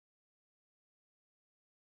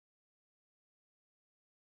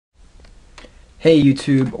Hey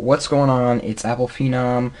YouTube, what's going on? It's Apple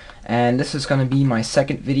Phenom, and this is going to be my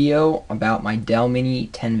second video about my Dell Mini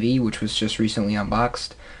 10V, which was just recently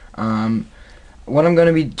unboxed. What I'm going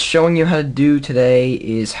to be showing you how to do today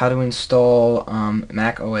is how to install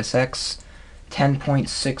Mac OS X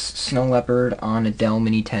 10.6 Snow Leopard on a Dell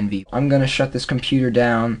Mini 10V. I'm going to shut this computer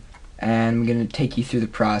down, and I'm going to take you through the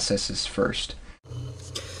processes first.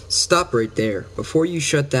 Stop right there. Before you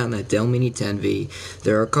shut down that Dell Mini 10V,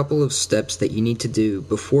 there are a couple of steps that you need to do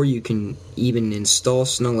before you can even install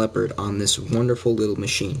Snow Leopard on this wonderful little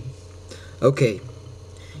machine. Okay,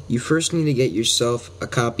 you first need to get yourself a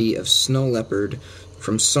copy of Snow Leopard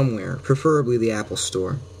from somewhere, preferably the Apple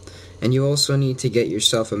Store. And you also need to get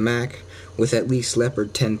yourself a Mac with at least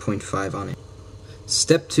Leopard 10.5 on it.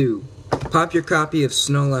 Step 2. Pop your copy of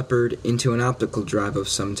Snow Leopard into an optical drive of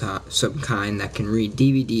some kind that can read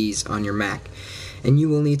DVDs on your Mac, and you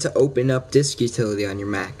will need to open up Disk Utility on your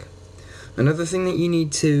Mac. Another thing that you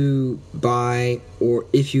need to buy, or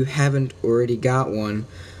if you haven't already got one,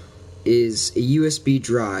 is a USB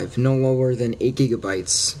drive no lower than 8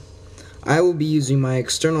 gigabytes. I will be using my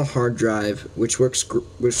external hard drive, which works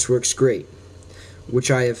great,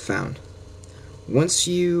 which I have found. Once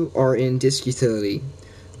you are in Disk Utility,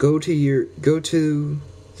 go to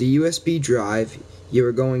the USB drive you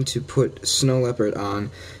are going to put Snow Leopard on,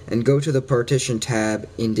 and go to the Partition tab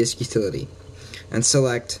in Disk Utility, and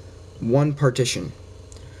select One Partition.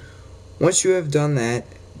 Once you have done that,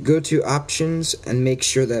 go to Options and make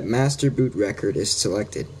sure that Master Boot Record is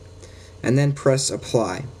selected, and then press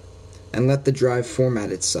Apply, and let the drive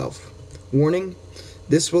format itself. Warning: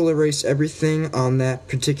 this will erase everything on that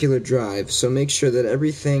particular drive, so make sure that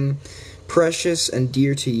everything precious and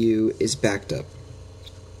dear to you is backed up.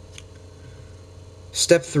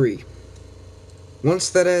 Step 3. Once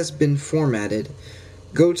that has been formatted,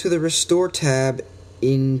 go to the Restore tab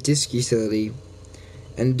in Disk Utility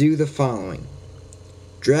and do the following.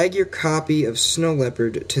 Drag your copy of Snow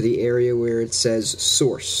Leopard to the area where it says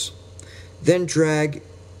Source. Then drag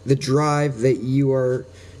the drive that you are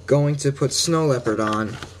going to put Snow Leopard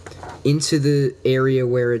on into the area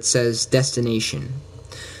where it says Destination.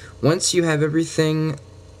 Once you have everything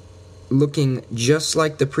looking just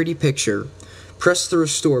like the pretty picture, press the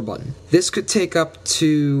Restore button. This could take up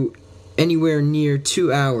to anywhere near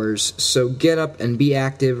 2 hours, so get up and be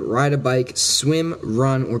active, ride a bike, swim,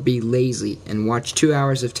 run, or be lazy, and watch 2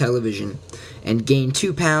 hours of television, and gain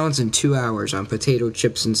 2 pounds in 2 hours on potato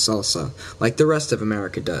chips and salsa, like the rest of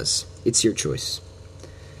America does. It's your choice.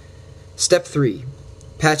 Step 3.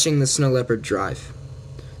 Patching the Snow Leopard drive.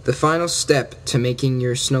 The final step to making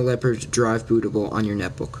your Snow Leopard drive bootable on your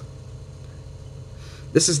netbook.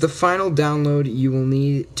 This is the final download you will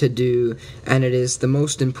need to do, and it is the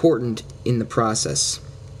most important in the process.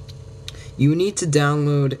 You need to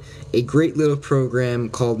download a great little program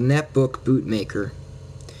called Netbook Bootmaker.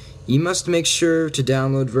 You must make sure to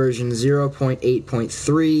download version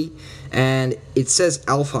 0.8.3, and it says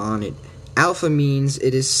alpha on it. Alpha means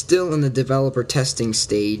it is still in the developer testing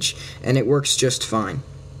stage, and it works just fine.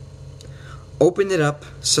 Open it up,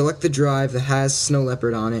 select the drive that has Snow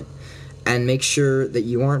Leopard on it, and make sure that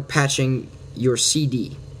you aren't patching your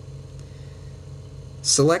CD.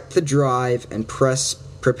 Select the drive and press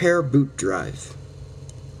Prepare Boot Drive.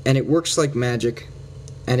 And it works like magic,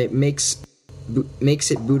 and it makes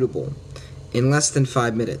it bootable in less than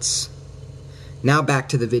 5 minutes. Now back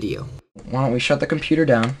to the video. Why don't we shut the computer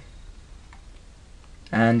down,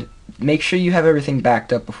 and make sure you have everything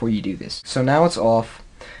backed up before you do this. So now it's off,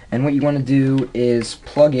 and what you want to do is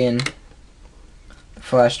plug in the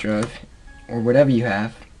flash drive, or whatever you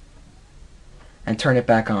have, and turn it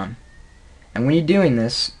back on. And when you're doing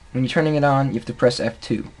this, when you're turning it on, you have to press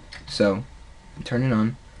F2. So, turn it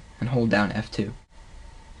on, and hold down F2.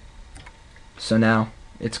 So now,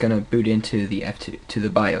 it's going to boot into the F2, to the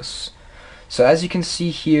BIOS. So as you can see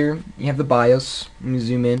here, you have the BIOS. Let me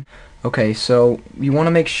zoom in. Okay, so you want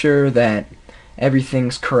to make sure that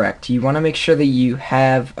everything's correct. You want to make sure that you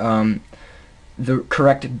have the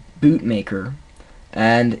correct boot maker,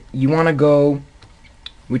 and you want to go,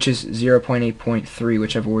 which is 0.8.3,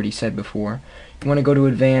 which I've already said before. You want to go to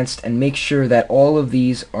Advanced and make sure that all of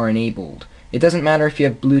these are enabled. It doesn't matter if you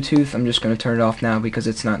have Bluetooth. I'm just going to turn it off now because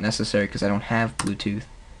it's not necessary because I don't have Bluetooth.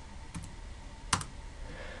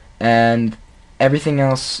 And everything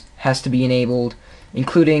else has to be enabled,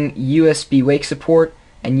 including USB Wake support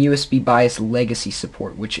and USB BIOS Legacy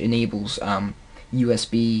support, which enables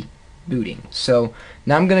USB booting. So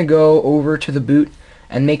now I'm going to go over to the boot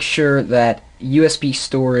and make sure that USB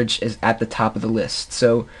storage is at the top of the list.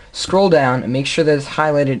 So scroll down and make sure that it's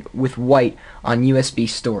highlighted with white on USB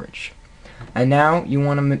storage. And now you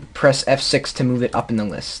want to press F6 to move it up in the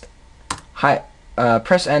list.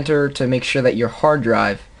 Press enter to make sure that your hard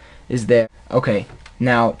drive is there. Okay,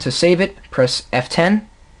 now to save it, press F10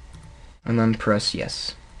 and then press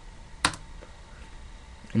yes.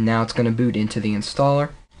 And now it's going to boot into the installer.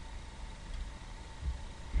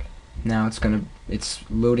 Now it's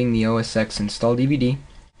loading the OS X install DVD.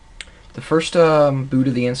 The first boot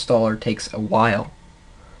of the installer takes a while,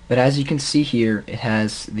 but as you can see here, it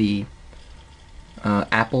has the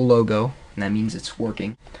Apple logo, and that means it's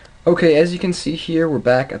working. Okay, as you can see here, we're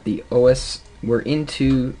back at the we're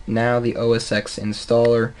into now the OS X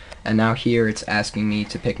installer, and now here it's asking me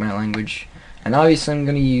to pick my language, and obviously I'm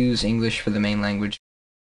going to use English for the main language.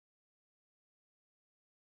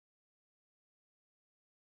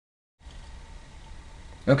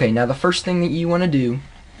 Okay, now the first thing that you want to do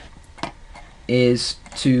is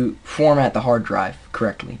to format the hard drive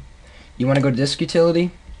correctly. You want to go to Disk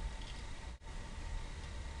Utility.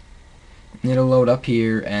 It'll load up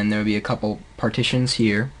here, and there'll be a couple partitions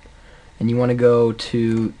here. And you want to go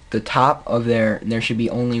to the top of there, and there should be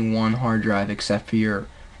only one hard drive except for your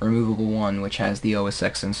removable one, which has the OS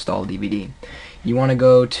X install DVD. You want to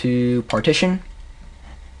go to Partition,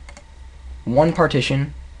 One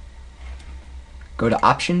Partition, go to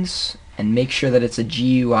Options, and make sure that it's a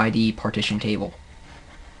GUID partition table,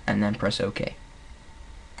 and then press OK.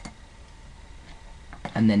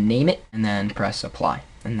 And then name it, and then press Apply,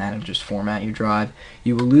 and that'll just format your drive.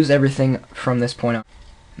 You will lose everything from this point on.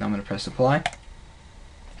 Now I'm going to press Apply.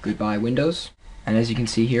 Goodbye Windows, and as you can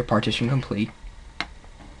see here, partition complete.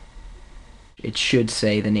 It should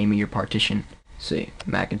say the name of your partition. See,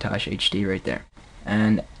 Hackintosh HD right there.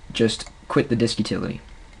 And just quit the disk utility.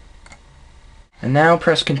 And now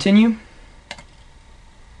press Continue,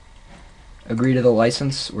 agree to the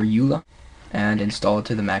license or EULA, and install it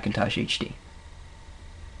to the Hackintosh HD.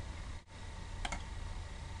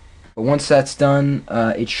 But once that's done,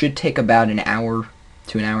 it should take about an hour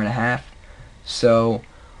to an hour and a half. So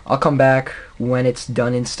I'll come back when it's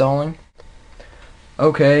done installing.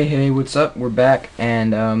 Okay, hey, what's up? We're back,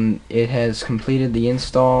 and it has completed the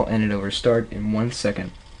install, and it'll restart in 1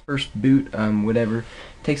 second. First boot, whatever,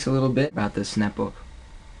 takes a little bit. About this Netbook.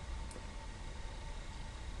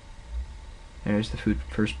 There's the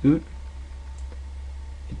first boot.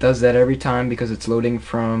 It does that every time because it's loading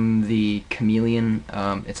from the Chameleon.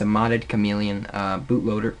 It's a modded Chameleon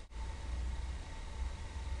bootloader.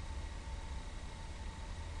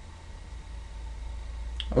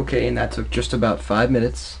 Okay, and that took just about 5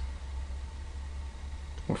 minutes,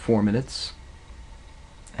 or 4 minutes.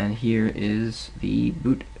 And here is the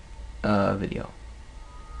boot video.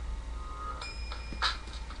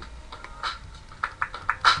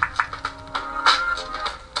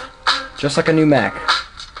 Just like a new Mac.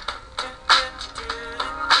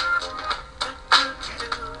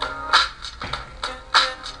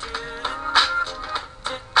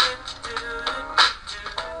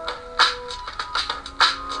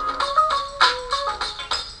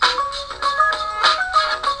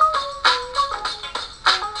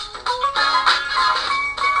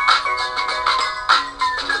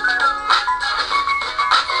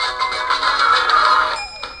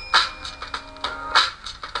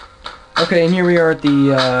 Okay, and here we are at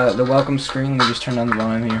the welcome screen. Let me just turn down the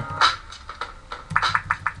volume here.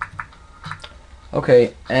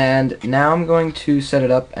 Okay, and now I'm going to set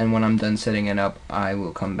it up, and when I'm done setting it up, I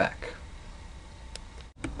will come back.